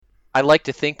I like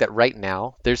to think that right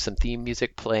now there's some theme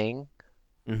music playing,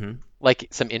 Hmm. like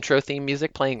some intro theme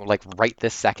music playing, like right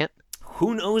this second.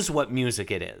 Who knows what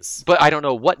music it is? But I don't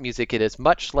know what music it is.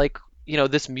 Much like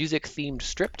this music themed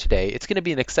strip today, it's going to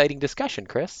be an exciting discussion,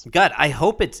 Chris. God, I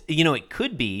hope it's, it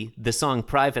could be the song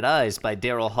Private Eyes by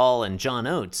Daryl Hall and John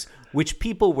Oates, which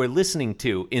people were listening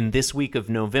to in this week of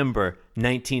November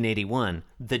 1981.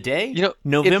 The day?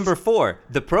 November 4.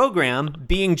 The program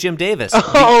being Jim Davis.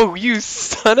 Oh, you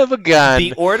son of a gun.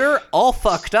 The order, all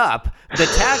fucked up. The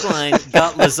tagline,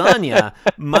 got lasagna.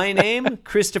 My name,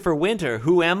 Christopher Winter.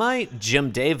 Who am I?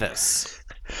 Jim Davis.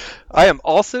 I am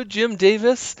also Jim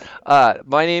Davis.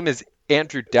 My name is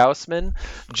Andrew Dousman.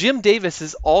 Jim Davis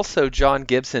is also John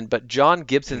Gibson, but John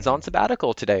Gibson's on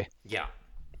sabbatical today. Yeah.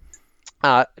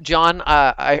 John,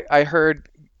 I heard,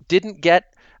 didn't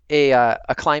get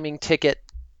a climbing ticket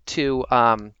to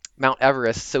Mount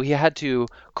Everest, so he had to,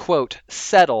 quote,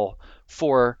 settle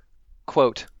for,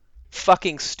 quote,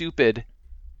 fucking stupid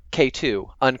K2,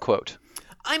 unquote.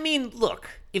 I mean, look,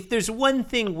 if there's one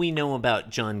thing we know about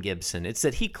John Gibson, it's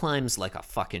that he climbs like a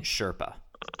fucking Sherpa.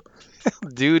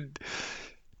 Dude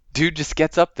just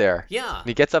gets up there. Yeah.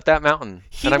 He gets up that mountain.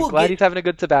 And I'm glad he's having a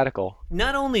good sabbatical.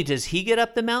 Not only does he get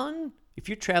up the mountain, if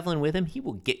you're traveling with him, he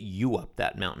will get you up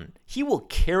that mountain. He will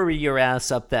carry your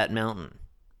ass up that mountain.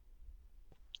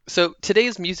 So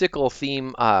today's musical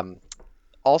theme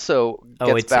also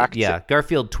gets back to...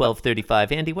 Garfield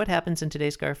 1235. Andy, what happens in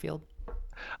today's Garfield?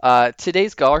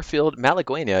 Today's Garfield,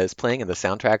 Malaguena is playing in the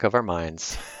soundtrack of our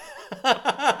minds.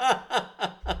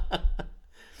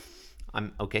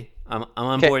 I'm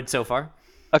on board so far.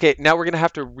 Okay, now we're going to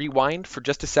have to rewind for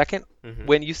just a second. Mm-hmm.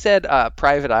 When you said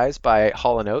Private Eyes by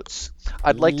Hall & Oates,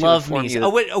 I'd like to inform you... Oh,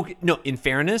 wait, okay. No, in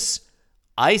fairness,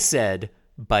 I said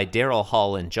by Daryl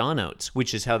Hall and John Oates,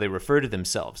 which is how they refer to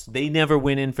themselves. They never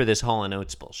went in for this Hall &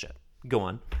 Oates bullshit. Go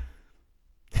on.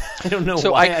 I don't know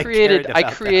why I created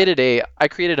a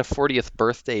 40th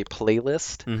birthday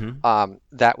playlist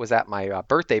that was at my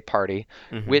birthday party,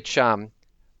 which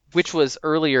was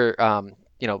earlier,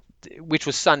 which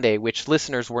was Sunday, which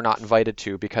listeners were not invited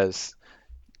to because,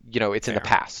 it's in the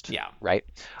past. Yeah. Right.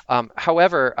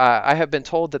 However, I have been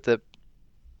told that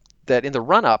in the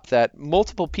run-up that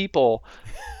multiple people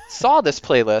saw this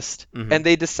playlist and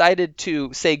they decided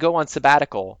to say go on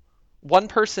sabbatical. One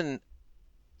person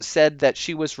said that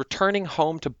she was returning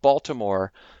home to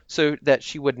Baltimore so that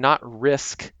she would not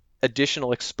risk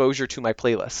additional exposure to my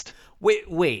playlist.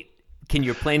 Wait. Can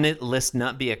your playlist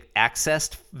not be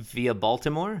accessed via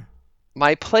Baltimore?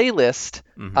 My playlist,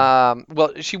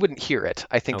 well, she wouldn't hear it.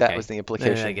 I think that was the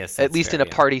implication. I guess at least in a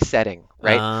party setting,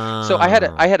 right? So I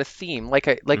had a theme, like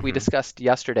we discussed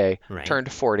yesterday. Right.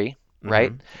 Turned 40,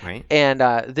 right? Right. And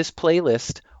this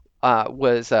playlist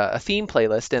was a theme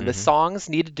playlist, and the songs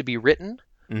needed to be written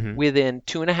within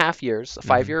 2.5 years, a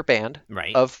 5-year band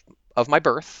of my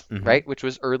birth, right, which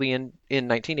was early in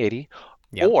 1980,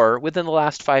 or within the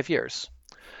last 5 years.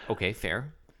 Okay,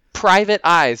 fair. Private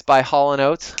Eyes by Hall &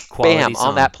 Oates, bam,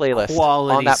 on that playlist.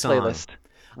 Playlist,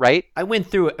 right? I went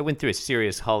through a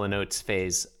serious Hall & Oates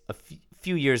phase a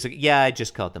few years ago. Yeah, I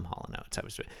just called them Hall & Oates. I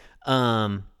was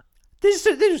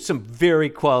there's some very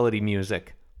quality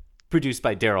music produced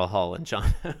by Daryl Hall and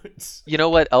John Oates. You know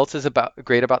what else is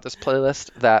great about this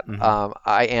playlist that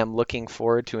I am looking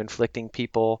forward to inflicting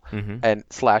people and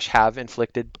 / have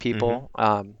inflicted people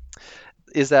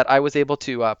is that I was able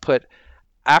to put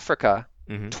Africa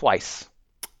twice.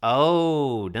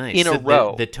 Oh, nice. In a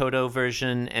row. The Toto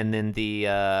version and then the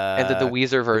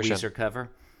Weezer version. The Weezer cover.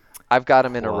 I've got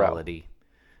them in a row. Quality.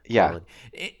 Yeah.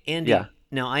 Andy,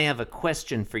 now I have a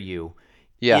question for you.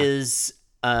 Yeah.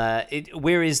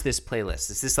 Where is this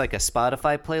playlist? Is this like a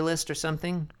Spotify playlist or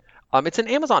something? It's an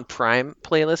Amazon Prime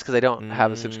playlist because I don't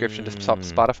have a subscription to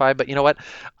Spotify. But you know what?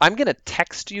 I'm going to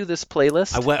text you this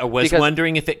playlist. I was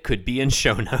wondering if it could be in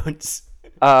show notes.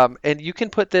 And you can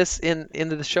put this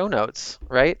into the show notes,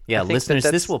 right? Yeah, listeners,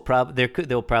 this will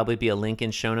there'll probably be a link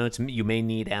in show notes. You may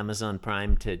need Amazon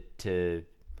Prime to.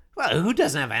 Well, who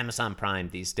doesn't have Amazon Prime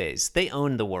these days? They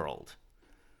own the world,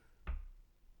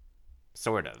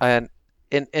 sort of.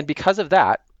 And because of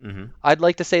that, I'd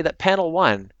like to say that panel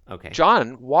 1,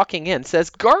 John walking in says,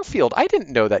 Garfield, I didn't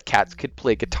know that cats could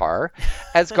play guitar,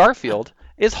 as Garfield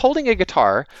is holding a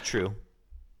guitar. True.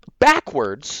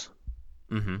 Backwards.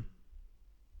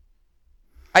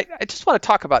 I just want to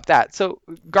talk about that. So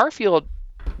Garfield,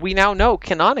 we now know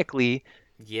canonically,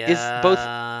 is both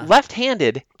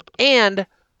left-handed and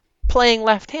playing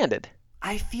left-handed.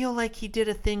 I feel like he did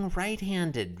a thing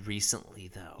right-handed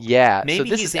recently, though. Yeah, maybe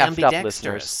so this he's is effed up,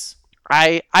 listeners.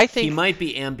 I think he might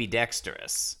be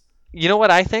ambidextrous. You know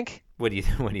what I think? What do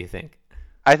you think?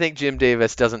 I think Jim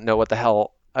Davis doesn't know what the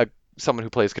hell someone who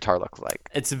plays guitar looks like.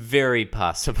 It's very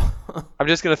possible. I'm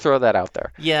just going to throw that out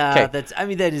there. Yeah,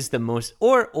 that is the most...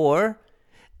 Or,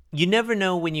 you never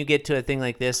know when you get to a thing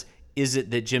like this. Is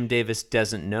it that Jim Davis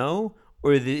doesn't know,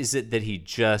 or is it that he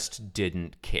just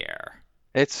didn't care?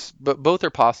 Both are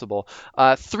possible.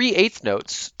 3 eighth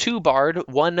notes, 2 barred,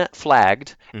 1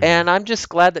 flagged, and I'm just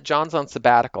glad that John's on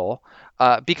sabbatical,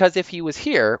 because if he was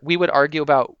here, we would argue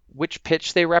about which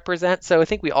pitch they represent. So I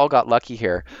think we all got lucky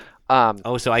here.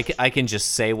 So I can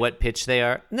just say what pitch they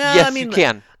are? No, yes, I mean, you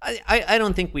can. I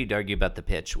don't think we'd argue about the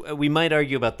pitch. We might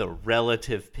argue about the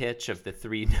relative pitch of the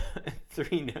three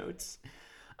notes.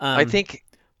 I think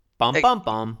bum bum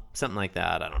bum, something like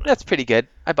that. I don't know. That's pretty good.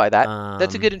 I buy that.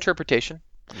 That's a good interpretation.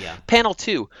 Yeah. Panel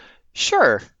 2.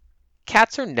 Sure,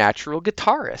 cats are natural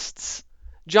guitarists.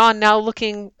 John now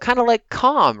looking kind of like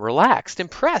calm, relaxed,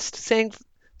 impressed,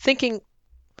 thinking,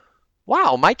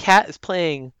 wow, my cat is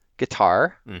playing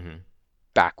guitar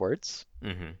backwards.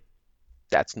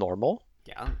 That's normal.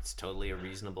 Yeah, it's totally a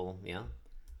reasonable,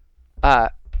 yeah.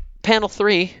 Panel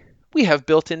 3, we have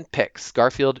built-in picks.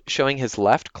 Garfield showing his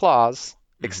left claws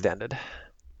extended.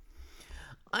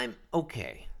 I'm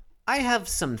okay. I have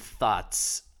some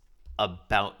thoughts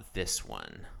about this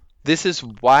one. This is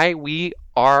why we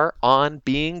are on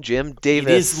Being Jim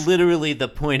Davis. It is literally the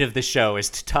point of the show,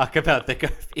 is to talk about the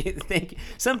Garfield. Thank you.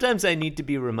 Sometimes I need to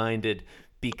be reminded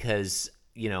because,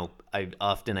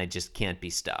 I just can't be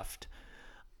stuffed.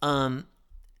 On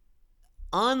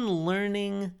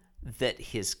learning that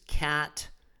his cat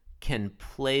can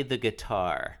play the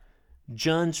guitar,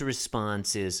 John's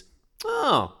response is,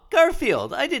 "Oh,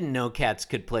 Garfield, I didn't know cats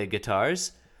could play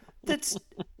guitars."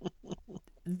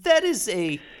 That is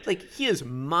he is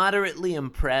moderately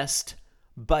impressed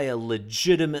by a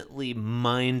legitimately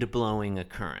mind-blowing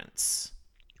occurrence.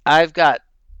 I've got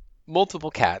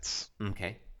multiple cats.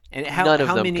 Okay. And none of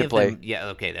how them many can of play. Them? Yeah,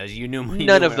 okay.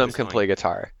 None of them can play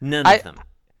guitar. None of them.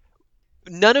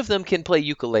 None of them can play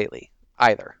ukulele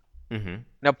either.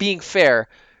 Now, being fair,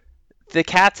 the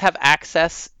cats have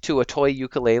access to a toy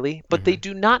ukulele, but they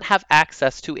do not have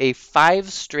access to a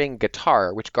 5-string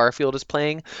guitar, which Garfield is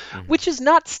playing, which is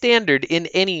not standard in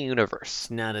any universe.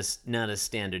 Not a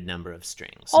standard number of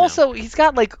strings. Also, he's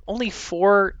got only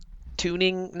 4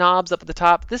 tuning knobs up at the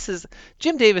top.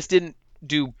 Jim Davis didn't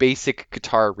do basic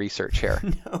guitar research here.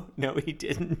 No, he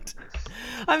didn't.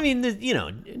 I mean,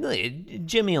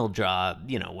 Jimmy will draw,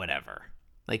 whatever.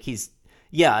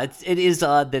 It is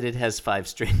odd that it has 5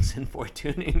 strings and 4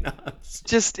 tuning knobs.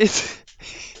 It's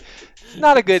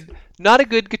not a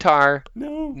good guitar.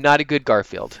 No. Not a good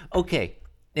Garfield. Okay.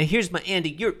 Now here's my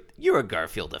Andy, you're a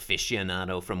Garfield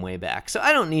aficionado from way back. So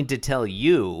I don't need to tell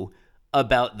you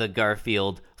about the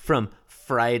Garfield from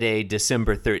Friday,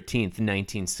 December 13th,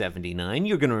 1979.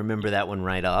 You're going to remember that one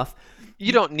right off.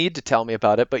 You don't need to tell me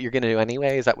about it, but you're going to do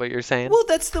anyway? Is that what you're saying? Well,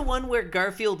 that's the one where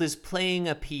Garfield is playing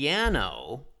a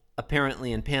piano,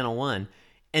 apparently in panel 1,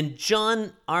 and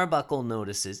John Arbuckle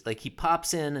notices, he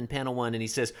pops in panel 1 and he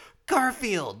says,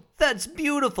 "Garfield, that's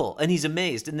beautiful," and he's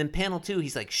amazed. And then panel 2,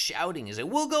 he's shouting, he's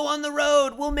like, "We'll go on the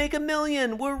road, we'll make $1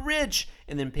 million, we're rich."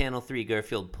 And then panel 3,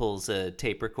 Garfield pulls a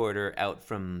tape recorder out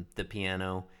from the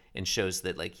piano and shows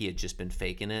that he had just been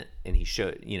faking it, and he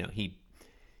showed, he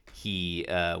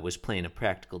was playing a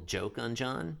practical joke on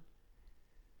John.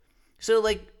 So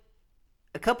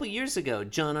a couple years ago,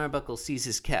 John Arbuckle sees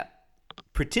his cat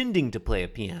pretending to play a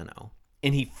piano,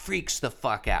 and he freaks the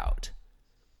fuck out.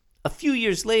 A few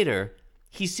years later,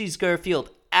 he sees Garfield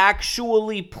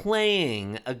actually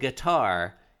playing a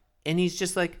guitar, and he's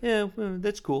just like, "Yeah, well,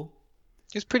 that's cool."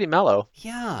 He's pretty mellow.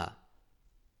 Yeah.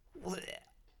 Well,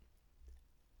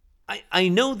 I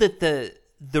know that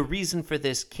the reason for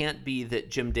this can't be that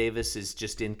Jim Davis is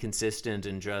just inconsistent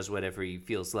and draws whatever he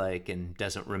feels like and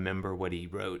doesn't remember what he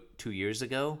wrote 2 years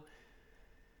ago.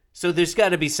 So there's got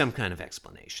to be some kind of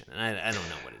explanation, and I don't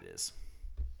know what it is.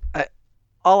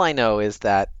 All I know is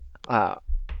that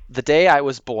the day I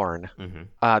was born,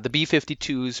 the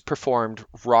B-52s performed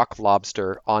Rock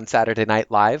Lobster on Saturday Night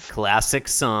Live. Classic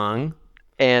song.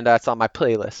 And it's on my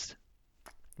playlist.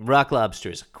 Rock Lobster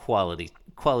is a quality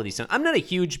song. I'm not a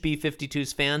huge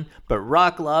B-52s fan, but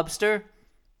Rock Lobster,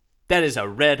 that is a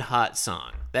red hot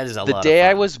song. That is a lot of fun. The day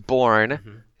I was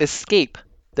born, Escape,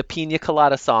 the Pina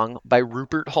Colada song by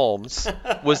Rupert Holmes,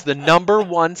 was the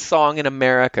 #1 song in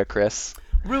America, Chris.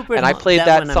 And I played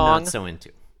that song. I'm not so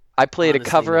into. I played a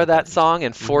cover of that song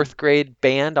in 4th grade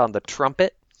band on the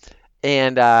trumpet,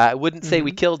 and I wouldn't say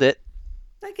we killed it.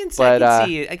 I can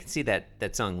see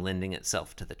that song lending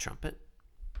itself to the trumpet.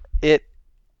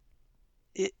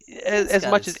 As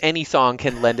much as any song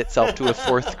can lend itself to a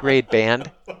 4th grade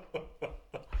band.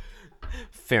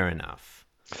 Fair enough.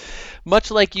 Much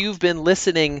like you've been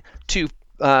listening to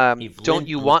Don't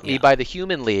You Want Me by the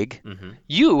Human League,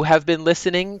 you have been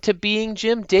listening to Being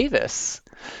Jim Davis.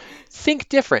 Think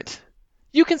different.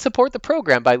 You can support the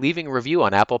program by leaving a review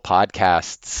on Apple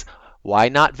Podcasts. Why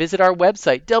not visit our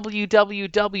website,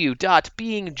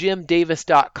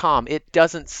 www.beingjimdavis.com. It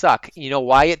doesn't suck. You know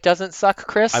why it doesn't suck,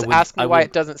 Chris? Ask me why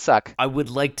it doesn't suck. I would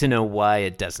like to know why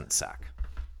it doesn't suck.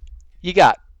 You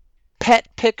got pet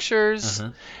pictures.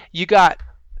 You got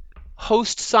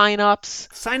host sign-ups.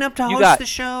 Sign up to host the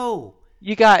show.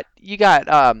 You got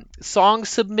song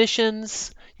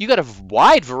submissions. You got a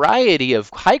wide variety of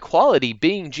high-quality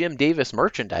Being Jim Davis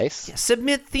merchandise. Yeah,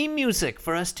 submit theme music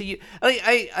for us to use.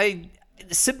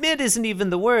 Submit isn't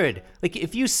even the word. Like,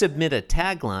 if you submit a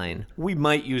tagline, we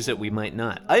might use it, we might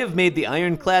not. I have made the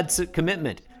ironclad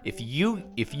commitment. If you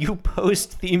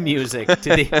post theme music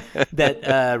to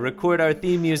that record our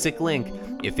theme music link,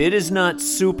 if it is not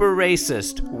super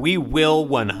racist, we will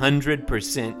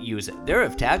 100% use it. There are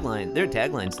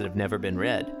taglines that have never been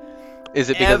read. Is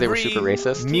it because they were super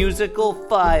racist? Musical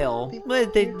file.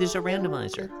 There's a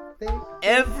randomizer.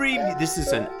 This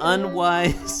is an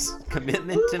unwise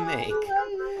commitment to make.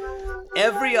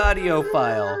 Every audio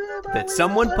file that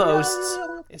someone posts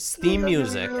as theme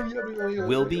music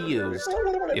will be used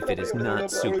if it is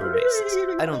not super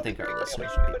racist. I don't think our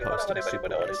listeners would be posting super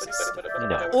racist.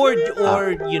 No. Or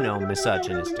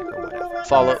misogynistic or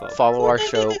whatever. Follow our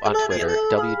show on Twitter,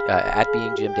 at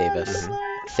Being Jim Davis.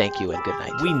 Thank you and good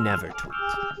night. We never tweet.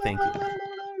 Thank you.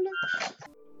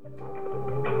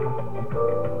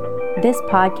 This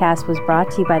podcast was brought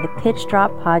to you by the Pitch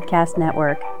Drop Podcast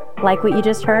Network. Like what you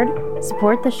just heard?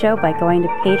 Support the show by going to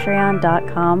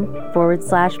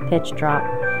patreon.com/pitchdrop.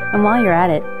 And while you're at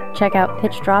it, check out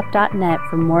pitchdrop.net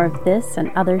for more of this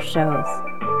and other shows.